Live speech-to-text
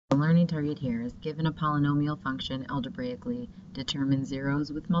The learning target here is given a polynomial function algebraically, determine zeros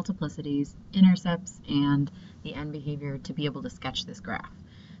with multiplicities, intercepts, and the end behavior to be able to sketch this graph.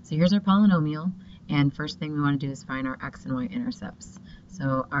 So here's our polynomial, and first thing we want to do is find our x and y intercepts.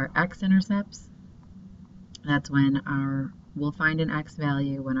 So our x-intercepts, that's when we'll find an x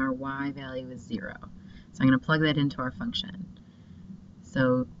value when our y value is 0. So I'm going to plug that into our function.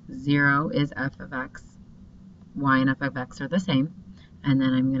 So 0 is f of x, y and f of x are the same. And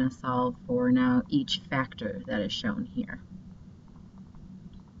then I'm going to solve for now each factor that is shown here.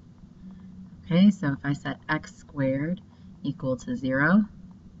 Okay, so if I set x squared equal to 0,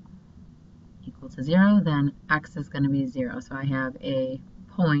 then x is going to be 0. So I have a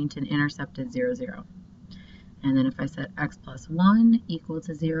point, an intercept at 0, 0. And then if I set x plus 1 equal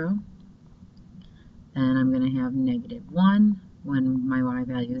to 0, then I'm going to have -1 when my y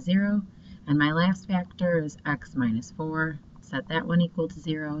value is 0. And my last factor is x minus 4. Set that one equal to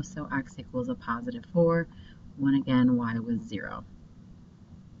 0, so x equals a positive 4, when again y was 0.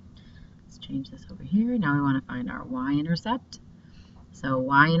 Let's change this over here. Now we want to find our y-intercept. So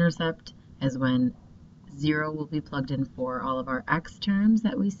y-intercept is when 0 will be plugged in for all of our x terms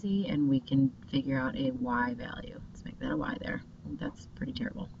that we see, and we can figure out a y value. Let's make that a y there. That's pretty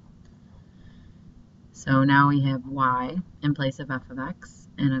terrible. So now we have y in place of f of x,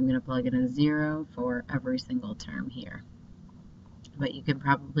 and I'm going to plug in a 0 for every single term here. But you can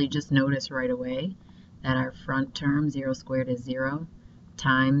probably just notice right away that our front term, 0 squared, is 0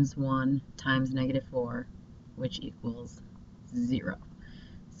 times 1 times -4, which equals 0.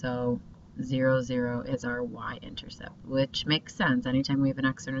 So 0, 0 is our y-intercept, which makes sense. Anytime we have an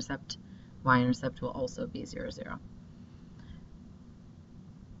x-intercept, y-intercept will also be 0, 0.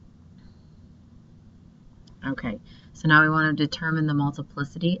 Okay, so now we want to determine the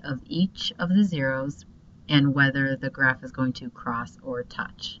multiplicity of each of the zeros and whether the graph is going to cross or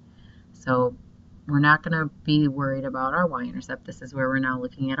touch. So we're not going to be worried about our y-intercept. This is where we're now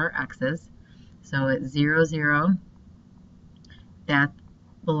looking at our x's. So at 0, 0, that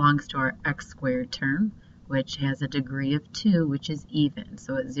belongs to our x squared term, which has a degree of 2, which is even.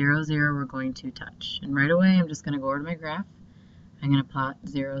 So at 0, 0, we're going to touch. And right away, I'm just going to go over to my graph. I'm going to plot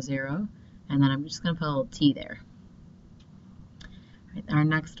 0, 0, and then I'm just going to put a little t there. Right, our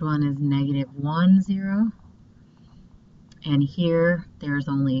next one is -1, 0. And here, there's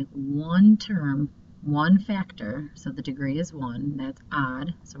only one term, one factor, so the degree is 1. That's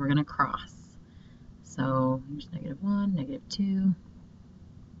odd, so we're going to cross. So here's -1, -2.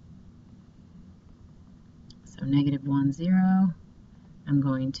 So -1, 0, I'm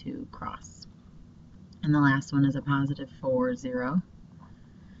going to cross. And the last one is a +4, 0.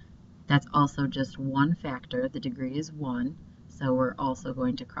 That's also just one factor. The degree is 1. So we're also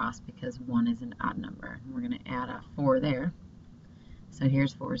going to cross because 1 is an odd number. We're going to add a 4 there. So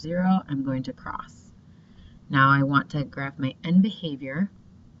here's 4, 0. I'm going to cross. Now I want to graph my end behavior.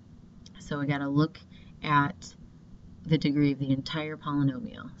 So we got to look at the degree of the entire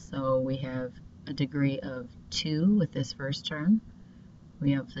polynomial. So we have a degree of 2 with this first term.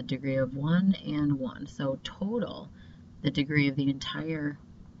 We have the degree of 1 and 1. So total, the degree of the entire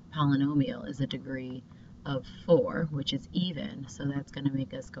polynomial is a degree of 4, which is even, so that's going to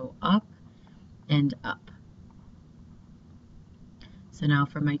make us go up and up. So now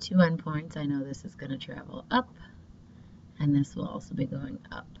for my two endpoints, I know this is going to travel up, and this will also be going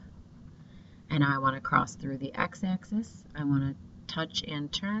up. And now I want to cross through the x-axis. I want to touch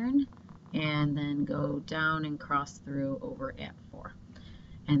and turn, and then go down and cross through over at 4.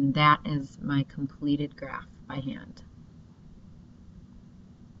 And that is my completed graph by hand.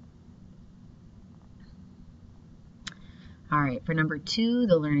 All right, for number 2,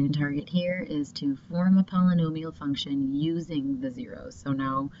 the learning target here is to form a polynomial function using the zeros. So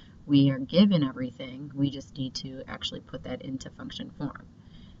now we are given everything, we just need to actually put that into function form.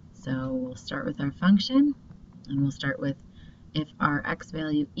 So we'll start with our function, and we'll start with if our x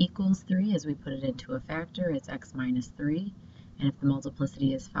value equals 3, as we put it into a factor, it's x minus 3. And if the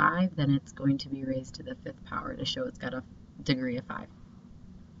multiplicity is 5, then it's going to be raised to the 5th power to show it's got a degree of 5.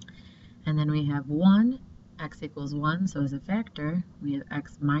 And then we have 1. X equals 1, so as a factor, we have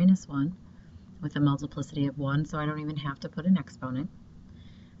x minus 1 with a multiplicity of 1, so I don't even have to put an exponent.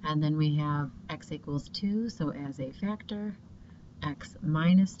 And then we have x equals 2, so as a factor, x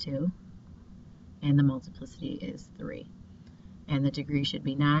minus 2, and the multiplicity is 3. And the degree should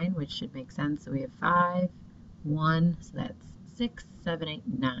be 9, which should make sense, so we have 5, 1, so that's 6, 7, 8,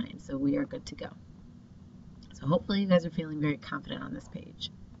 9, so we are good to go. So hopefully you guys are feeling very confident on this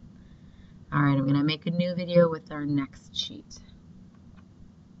page. All right, I'm going to make a new video with our next sheet.